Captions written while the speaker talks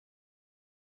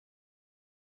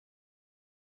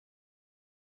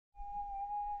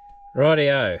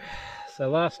Rightio. So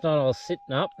last night I was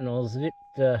sitting up and I was a bit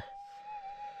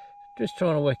just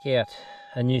trying to work out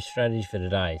a new strategy for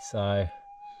today. So I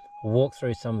walked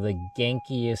through some of the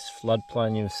gankiest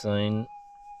floodplain you've seen,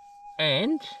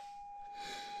 and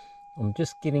I'm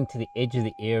just getting to the edge of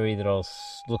the area that I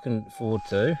was looking forward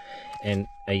to, and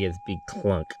I get this big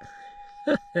clunk.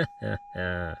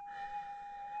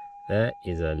 That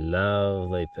is a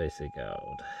lovely piece of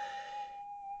gold.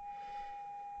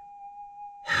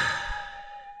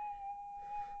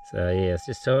 So yeah, it's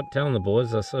just telling the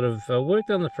boys I sort of worked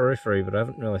on the periphery, but I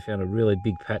haven't really found a really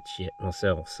big patch yet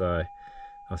myself. So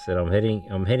I said I'm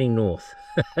heading north.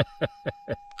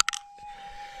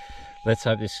 Let's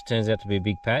hope this turns out to be a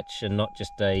big patch and not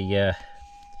just a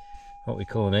what we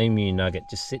call an emu nugget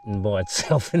just sitting by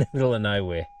itself in the middle of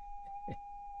nowhere.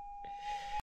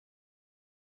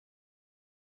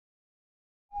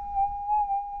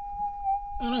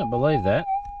 I don't believe that.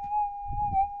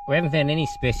 We haven't found any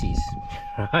species,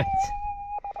 right?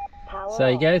 So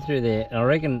you go through there, and I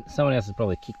reckon someone else has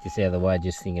probably kicked this out of the way,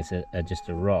 just thinking it's just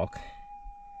a rock.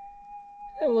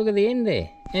 Have a look at the end there,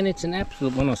 and it's an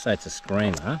absolute, when I say it's a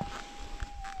screamer,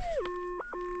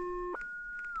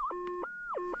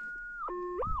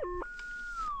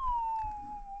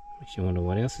 makes you wonder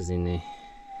what else is in there.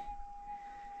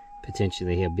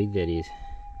 Potentially how big that is.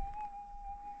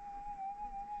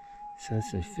 So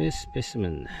that's the first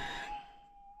specimen.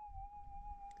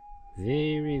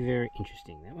 Very, very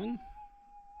interesting, that one.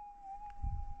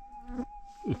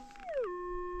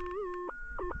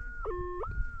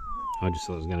 I just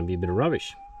thought it was going to be a bit of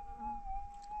rubbish.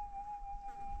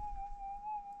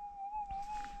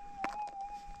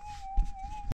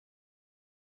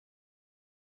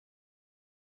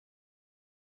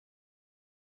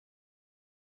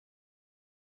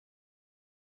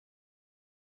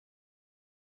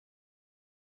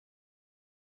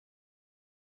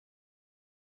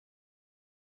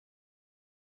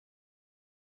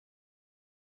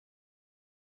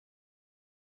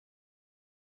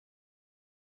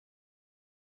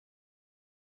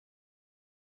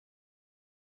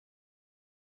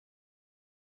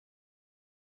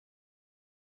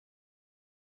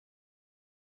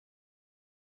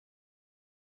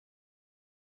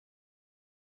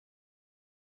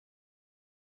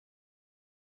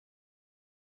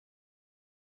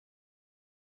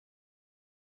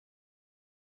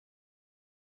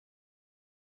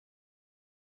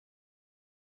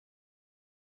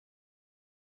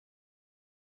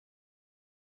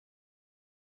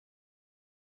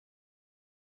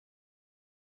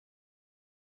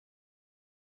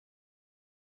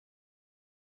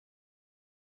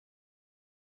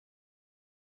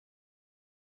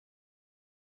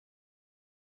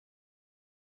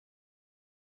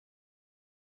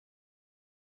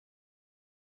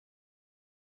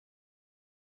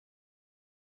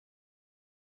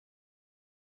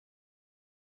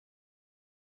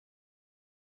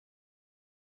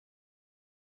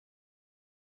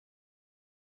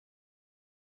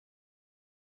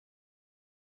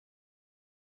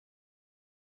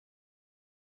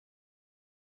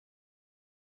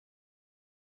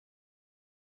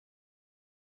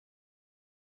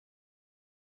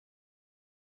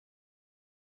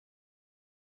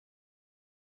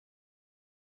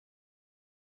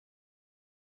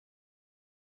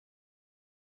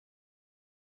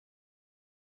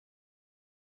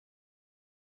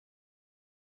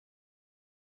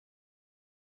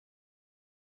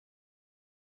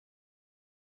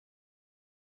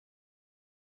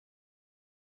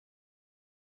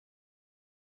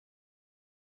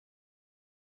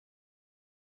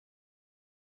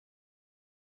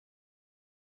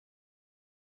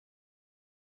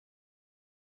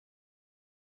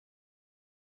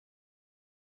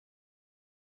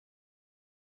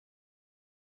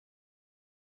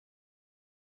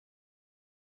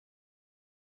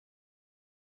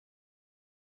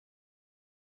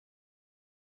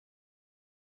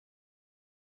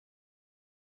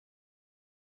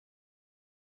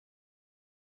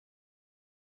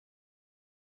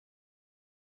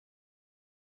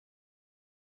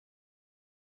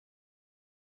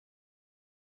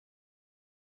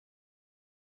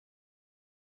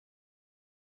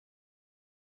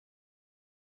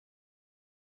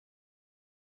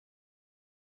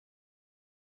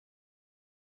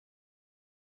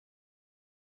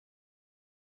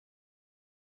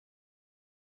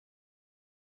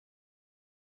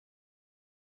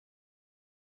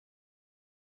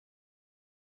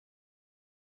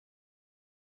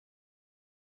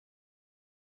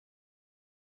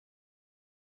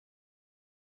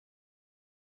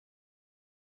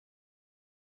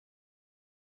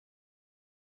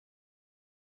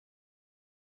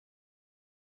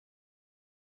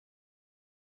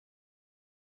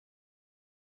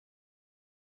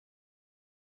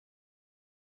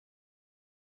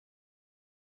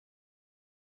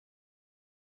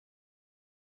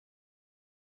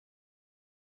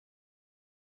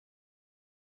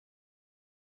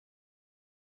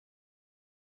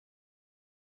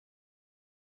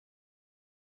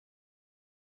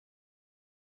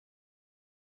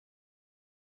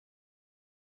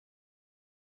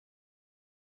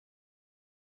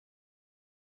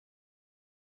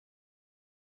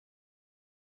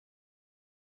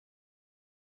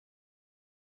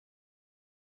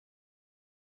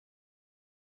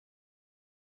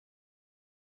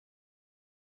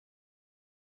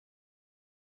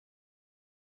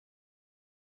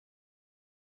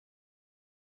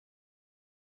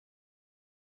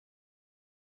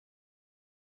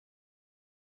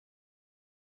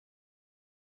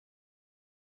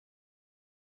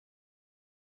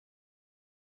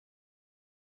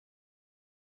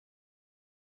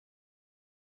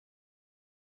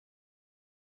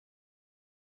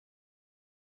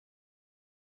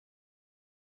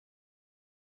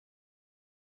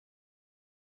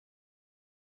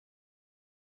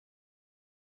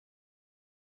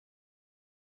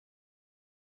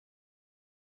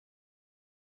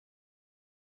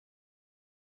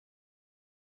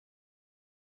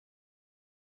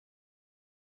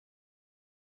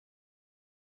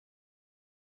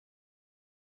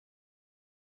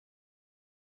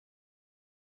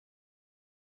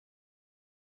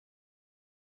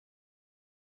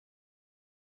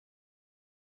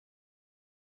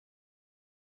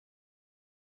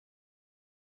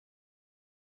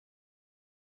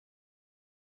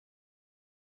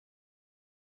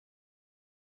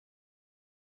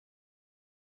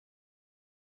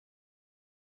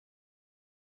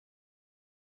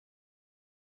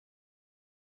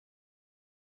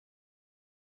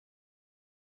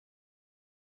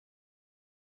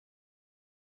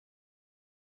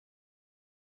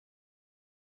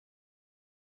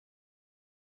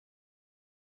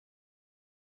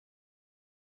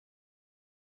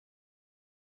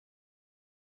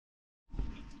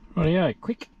 Rightio,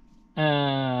 quick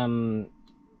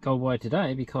gold wire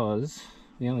today because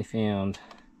we only found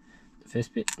the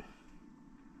first bit,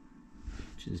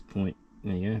 which is point,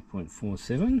 there you go,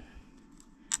 0.47,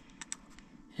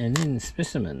 and then the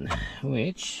specimen,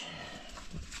 which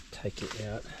take it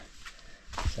out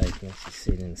so you can actually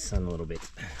see it in the sun a little bit.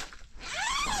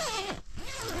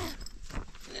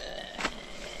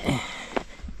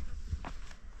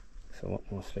 So a lot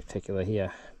more spectacular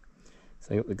here.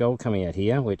 So you've got the gold coming out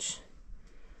here, which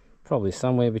probably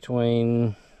somewhere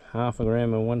between half a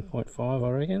gram and 1.5, I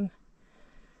reckon.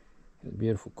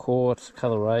 Beautiful quartz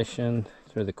coloration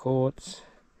through the quartz,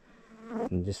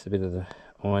 and just a bit of the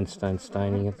ironstone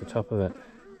staining at the top of it.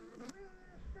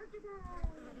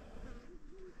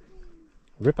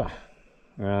 Ripper.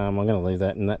 I'm going to leave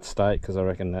that in that state because I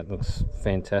reckon that looks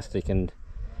fantastic, and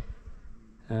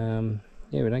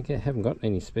yeah, we haven't got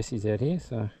any species out here,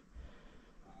 so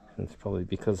it's probably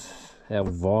because how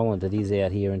violent it is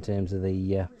out here in terms of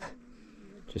the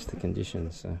just the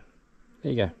conditions. So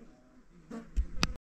there you go.